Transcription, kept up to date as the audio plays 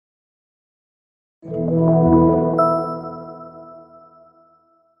And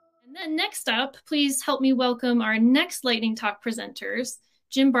then next up, please help me welcome our next Lightning Talk presenters,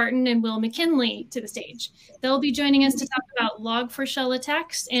 Jim Barton and Will McKinley, to the stage. They'll be joining us to talk about Log4Shell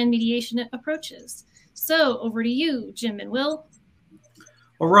attacks and mediation approaches. So over to you, Jim and Will.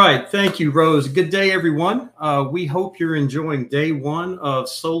 All right. Thank you, Rose. Good day, everyone. We hope you're enjoying day one of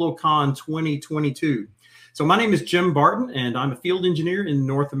SoloCon 2022. So my name is Jim Barton, and I'm a field engineer in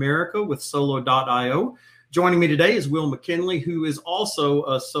North America with solo.io. Joining me today is Will McKinley, who is also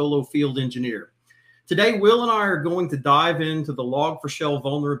a solo field engineer. Today, Will and I are going to dive into the Log4Shell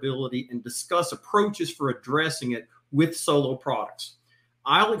vulnerability and discuss approaches for addressing it with solo products.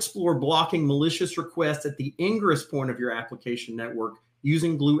 I'll explore blocking malicious requests at the ingress point of your application network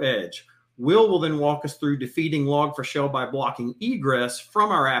using Glue Edge. Will then walk us through defeating Log4Shell by blocking egress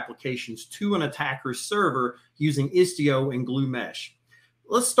from our applications to an attacker's server using Istio and Glue Mesh.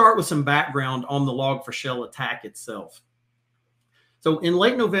 Let's start with some background on the Log4Shell attack itself. So in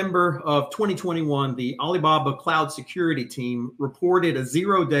late November of 2021, the Alibaba Cloud Security team reported a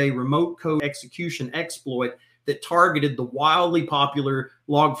zero-day remote code execution exploit that targeted the wildly popular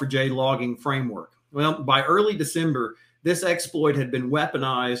Log4j logging framework. Well, by early December, this exploit had been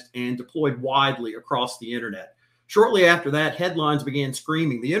weaponized and deployed widely across the internet. Shortly after that, headlines began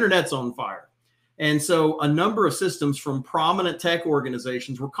screaming, "The internet's on fire." And so a number of systems from prominent tech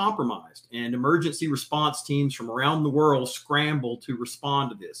organizations were compromised, and emergency response teams from around the world scrambled to respond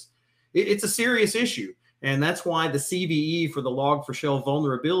to this. It's a serious issue, and that's why the CVE for the Log4Shell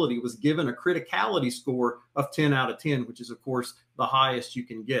vulnerability was given a criticality score of 10 out of 10, which is, of course, the highest you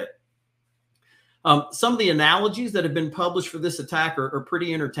can get. Some of the analogies that have been published for this attack are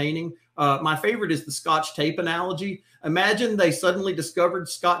pretty entertaining. My favorite is the Scotch tape analogy. Imagine they suddenly discovered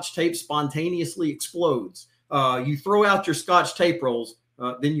Scotch tape spontaneously explodes. You throw out your Scotch tape rolls,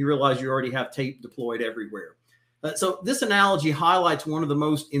 then you realize you already have tape deployed everywhere. So this analogy highlights one of the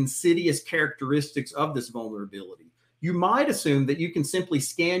most insidious characteristics of this vulnerability. You might assume that you can simply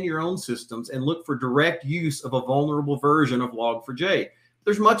scan your own systems and look for direct use of a vulnerable version of Log4j.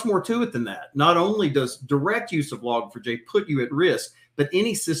 There's much more to it than that. Not only does direct use of Log4j put you at risk, but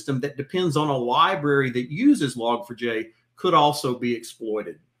any system that depends on a library that uses Log4j could also be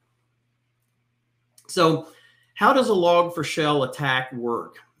exploited. So how does a Log4Shell attack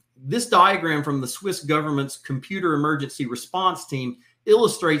work? This diagram from the Swiss government's computer emergency response team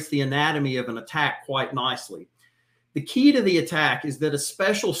illustrates the anatomy of an attack quite nicely. The key to the attack is that a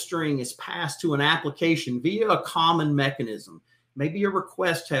special string is passed to an application via a common mechanism. Maybe a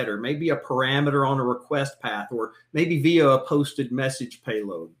request header, maybe a parameter on a request path, or maybe via a posted message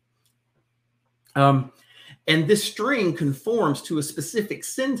payload. And this string conforms to a specific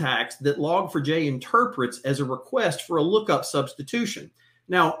syntax that Log4j interprets as a request for a lookup substitution.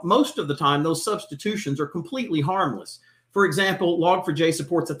 Now, most of the time, those substitutions are completely harmless. For example, Log4j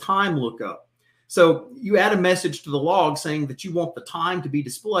supports a time lookup. So you add a message to the log saying that you want the time to be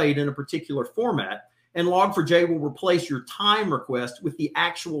displayed in a particular format, and Log4j will replace your time request with the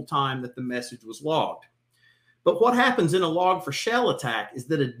actual time that the message was logged. But what happens in a Log4Shell attack is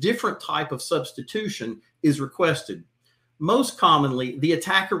that a different type of substitution is requested. Most commonly, the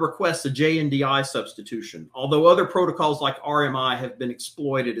attacker requests a JNDI substitution, although other protocols like RMI have been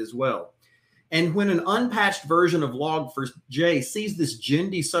exploited as well. And when an unpatched version of Log4j sees this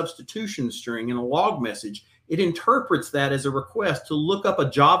JND substitution string in a log message, it interprets that as a request to look up a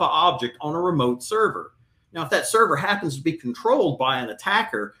Java object on a remote server. Now, if that server happens to be controlled by an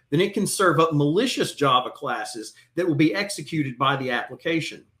attacker, then it can serve up malicious Java classes that will be executed by the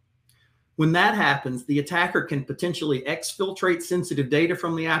application. When that happens, the attacker can potentially exfiltrate sensitive data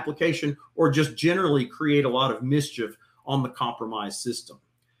from the application or just generally create a lot of mischief on the compromised system.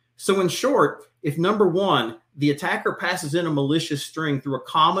 So in short, if number one, the attacker passes in a malicious string through a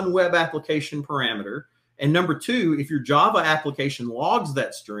common web application parameter, and number two, if your Java application logs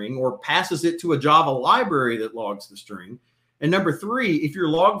that string or passes it to a Java library that logs the string, and number three, if your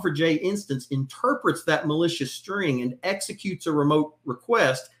Log4j instance interprets that malicious string and executes a remote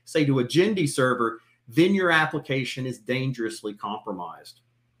request, say to a JND server, then your application is dangerously compromised.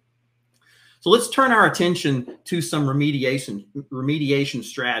 So let's turn our attention to some remediation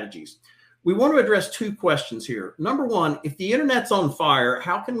strategies. We want to address two questions here. Number one, if the internet's on fire,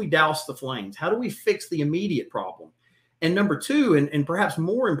 how can we douse the flames? How do we fix the immediate problem? And number two, and perhaps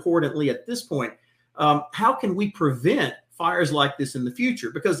more importantly at this point, how can we prevent fires like this in the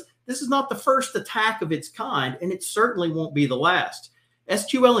future? Because this is not the first attack of its kind, and it certainly won't be the last.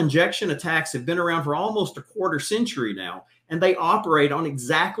 SQL injection attacks have been around for almost a quarter century now, and they operate on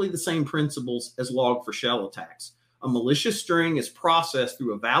exactly the same principles as Log4Shell attacks. a malicious string is processed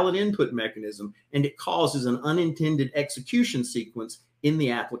through a valid input mechanism, and it causes an unintended execution sequence in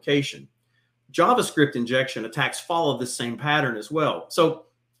the application. JavaScript injection attacks follow this same pattern as well. So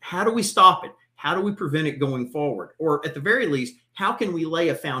how do we stop it? How do we prevent it going forward? Or at the very least, how can we lay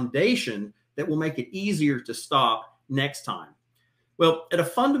a foundation that will make it easier to stop next time? Well, at a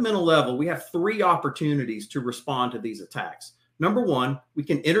fundamental level, we have three opportunities to respond to these attacks. Number one, we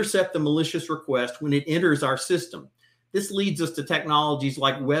can intercept the malicious request when it enters our system. This leads us to technologies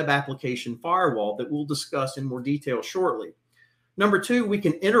like web application firewall that we'll discuss in more detail shortly. Number two, we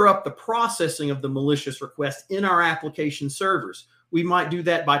can interrupt the processing of the malicious request in our application servers. We might do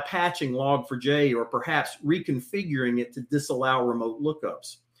that by patching Log4j or perhaps reconfiguring it to disallow remote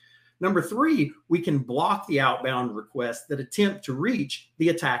lookups. Number three, we can block the outbound requests that attempt to reach the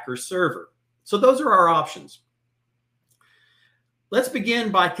attacker's server. So those are our options. Let's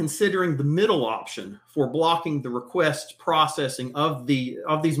begin by considering the middle option for blocking the request processing of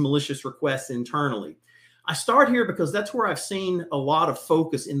these malicious requests internally. I start here because that's where I've seen a lot of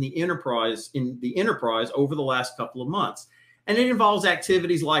focus in the enterprise over the last couple of months. And it involves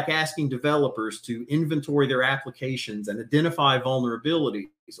activities like asking developers to inventory their applications and identify vulnerabilities,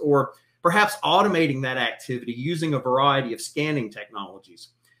 or perhaps automating that activity using a variety of scanning technologies.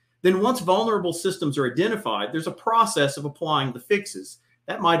 Then once vulnerable systems are identified, there's a process of applying the fixes.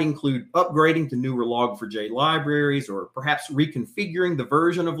 That might include upgrading to newer Log4j libraries, or perhaps reconfiguring the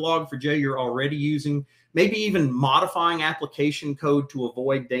version of Log4j you're already using, maybe even modifying application code to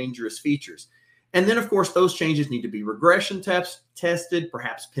avoid dangerous features. And then, of course, those changes need to be regression tested,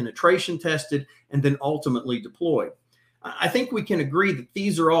 perhaps penetration tested, and then ultimately deployed. I think we can agree that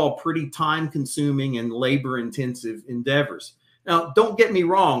these are all pretty time-consuming and labor-intensive endeavors. Now, don't get me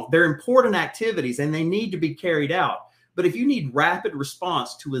wrong, they're important activities and they need to be carried out. But if you need rapid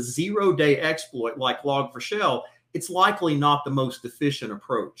response to a zero-day exploit like Log4Shell, it's likely not the most efficient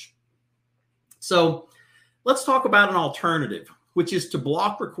approach. So let's talk about an alternative, which is to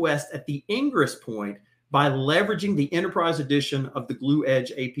block requests at the ingress point by leveraging the enterprise edition of the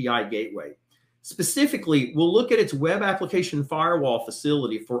GluEdge API gateway. Specifically, we'll look at its web application firewall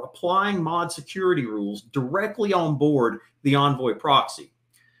facility for applying mod security rules directly on board the Envoy proxy.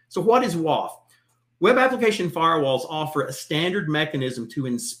 So what is WAF? Web application firewalls offer a standard mechanism to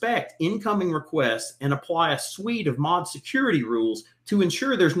inspect incoming requests and apply a suite of mod security rules to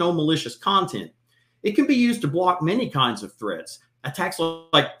ensure there's no malicious content. It can be used to block many kinds of threats, attacks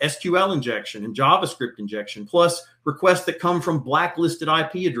like SQL injection and JavaScript injection, plus requests that come from blacklisted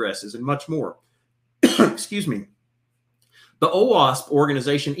IP addresses and much more. Excuse me. The OWASP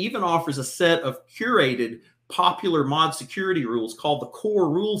organization even offers a set of curated popular mod security rules called the core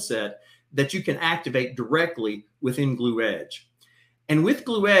rule set that you can activate directly within GluEdge. And with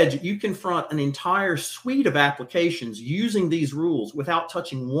GluEdge, you confront an entire suite of applications using these rules without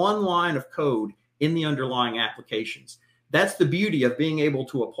touching one line of code in the underlying applications. That's the beauty of being able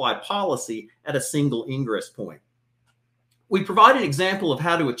to apply policy at a single ingress point. We provide an example of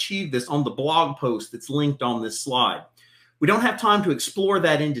how to achieve this on the blog post that's linked on this slide. We don't have time to explore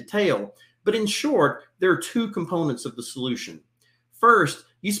that in detail, but in short, there are two components of the solution. First,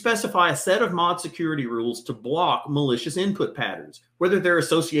 you specify a set of mod security rules to block malicious input patterns, whether they're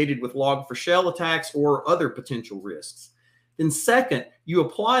associated with Log4Shell attacks or other potential risks. Then second, you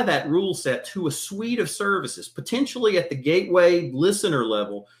apply that rule set to a suite of services, potentially at the gateway listener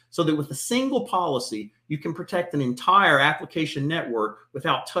level, so that with a single policy, you can protect an entire application network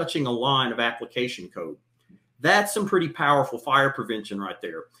without touching a line of application code. That's some pretty powerful fire prevention right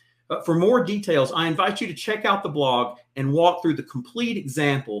there. But for more details, I invite you to check out the blog and walk through the complete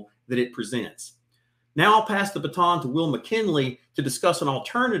example that it presents. Now I'll pass the baton to Will McKinley to discuss an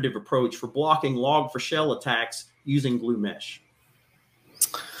alternative approach for blocking Log4Shell attacks using GluMesh.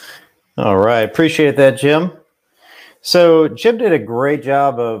 All right, appreciate that, Jim. So Jim did a great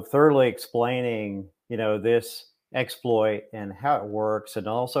job of thoroughly explaining, this exploit and how it works, and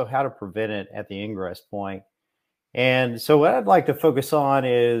also how to prevent it at the ingress point. And so what I'd like to focus on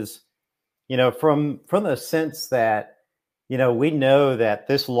is, from the sense that, we know that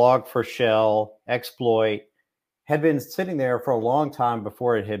this Log4Shell exploit had been sitting there for a long time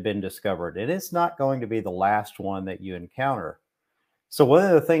before it had been discovered. And it's not going to be the last one that you encounter. So one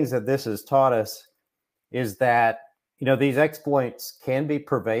of the things that this has taught us is that, these exploits can be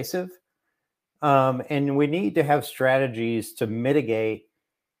pervasive. And we need to have strategies to mitigate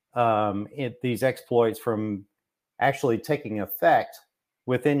these exploits from actually taking effect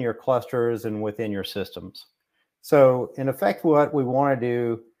within your clusters and within your systems. So in effect, what we want to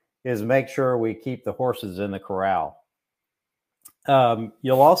do is make sure we keep the horses in the corral.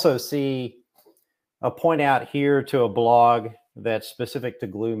 You'll also see point out here to a blog that's specific to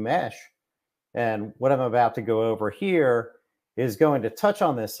glue mesh. And what I'm about to go over here is going to touch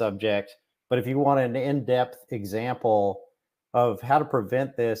on this subject. But if you want an in-depth example of how to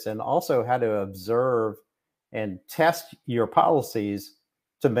prevent this and also how to observe and test your policies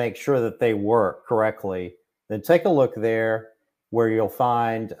to make sure that they work correctly, then take a look there, where you'll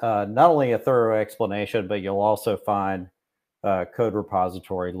find not only a thorough explanation, but you'll also find a code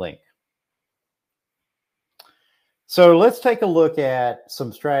repository link. So let's take a look at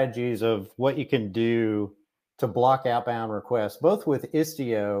some strategies of what you can do to block outbound requests, both with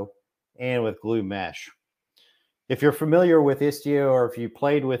Istio and with Glue Mesh. If you're familiar with Istio, or if you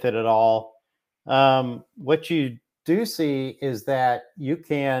played with it at all, what you do see is that you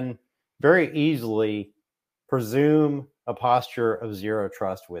can very easily presume a posture of zero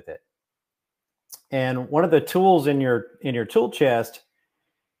trust with it. And one of the tools in your tool chest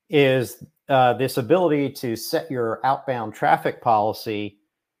is this ability to set your outbound traffic policy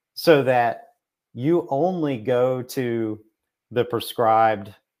so that you only go to the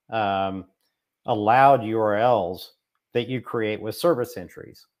prescribed allowed URLs that you create with service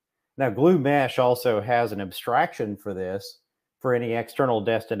entries. Now, Glue Mesh also has an abstraction for this, for any external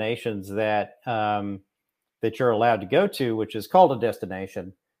destinations that that you're allowed to go to, which is called a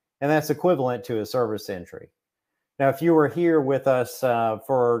destination, and that's equivalent to a service entry. Now, if you were here with us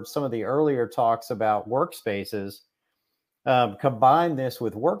for some of the earlier talks about workspaces, combine this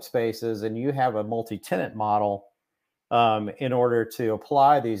with workspaces and you have a multi-tenant model in order to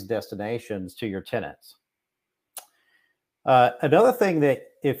apply these destinations to your tenants. Another thing that,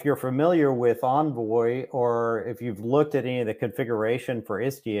 if you're familiar with Envoy, or if you've looked at any of the configuration for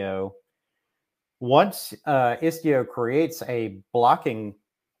Istio, once Istio creates a blocking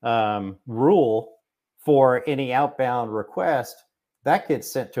rule for any outbound request, that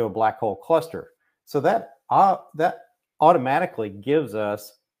gets sent to a black hole cluster. So that automatically gives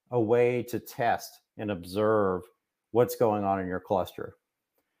us a way to test and observe what's going on in your cluster.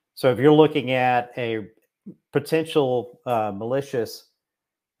 So if you're looking at a potential malicious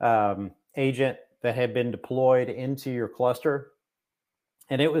agent that had been deployed into your cluster,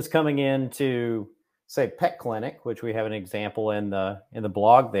 and it was coming into, say, Pet Clinic, which we have an example in the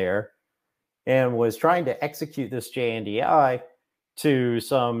blog there, and was trying to execute this JNDI to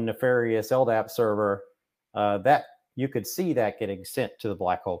some nefarious LDAP server, that you could see that getting sent to the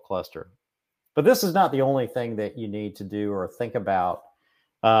black hole cluster. But this is not the only thing that you need to do or think about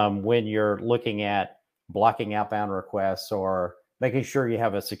when you're looking at blocking outbound requests or making sure you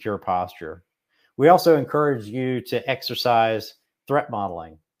have a secure posture. We also encourage you to exercise threat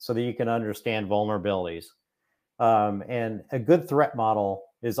modeling so that you can understand vulnerabilities. And a good threat model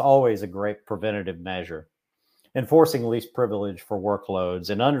is always a great preventative measure. Enforcing least privilege for workloads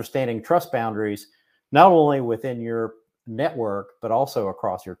and understanding trust boundaries, not only within your network, but also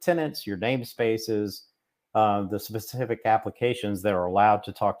across your tenants, your namespaces, the specific applications that are allowed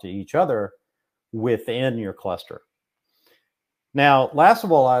to talk to each other within your cluster. Now, last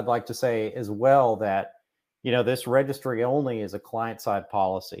of all, I'd like to say as well that, this registry only is a client-side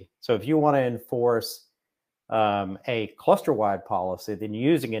policy. So if you want to enforce a cluster-wide policy, then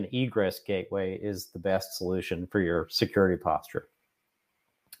using an egress gateway is the best solution for your security posture.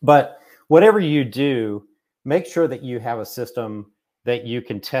 But whatever you do, make sure that you have a system that you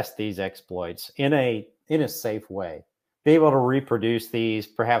can test these exploits in a safe way. Be able to reproduce these,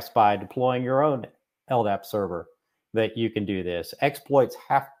 perhaps by deploying your own LDAP server, that you can do this. Exploits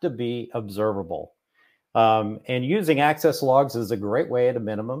have to be observable. And using access logs is a great way at a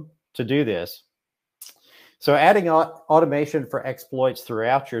minimum to do this. So adding automation for exploits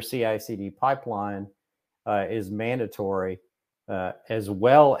throughout your CI/CD pipeline is mandatory, as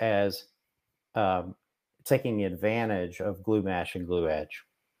well as taking advantage of Glue Mesh and Glue Edge.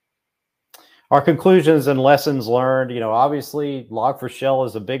 Our conclusions and lessons learned, obviously Log4Shell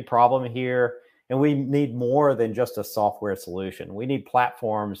is a big problem here, and we need more than just a software solution. We need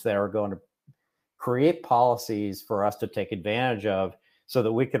platforms that are going to create policies for us to take advantage of so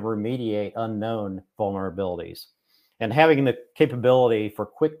that we can remediate unknown vulnerabilities. And having the capability for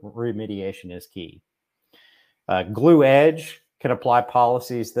quick remediation is key. Glue Edge can apply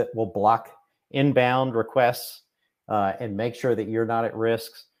policies that will block inbound requests and make sure that you're not at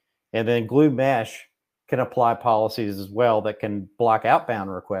risk. And then Glue Mesh can apply policies as well that can block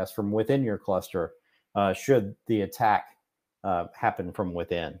outbound requests from within your cluster should the attack happen from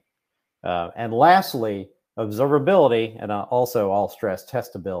within. And lastly, observability, and also I'll stress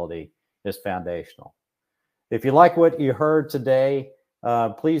testability, is foundational. If you like what you heard today,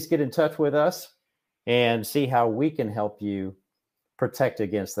 please get in touch with us and see how we can help you protect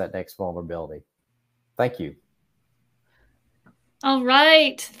against that next vulnerability. Thank you. All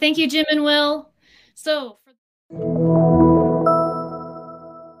right. Thank you, Jim and Will. So.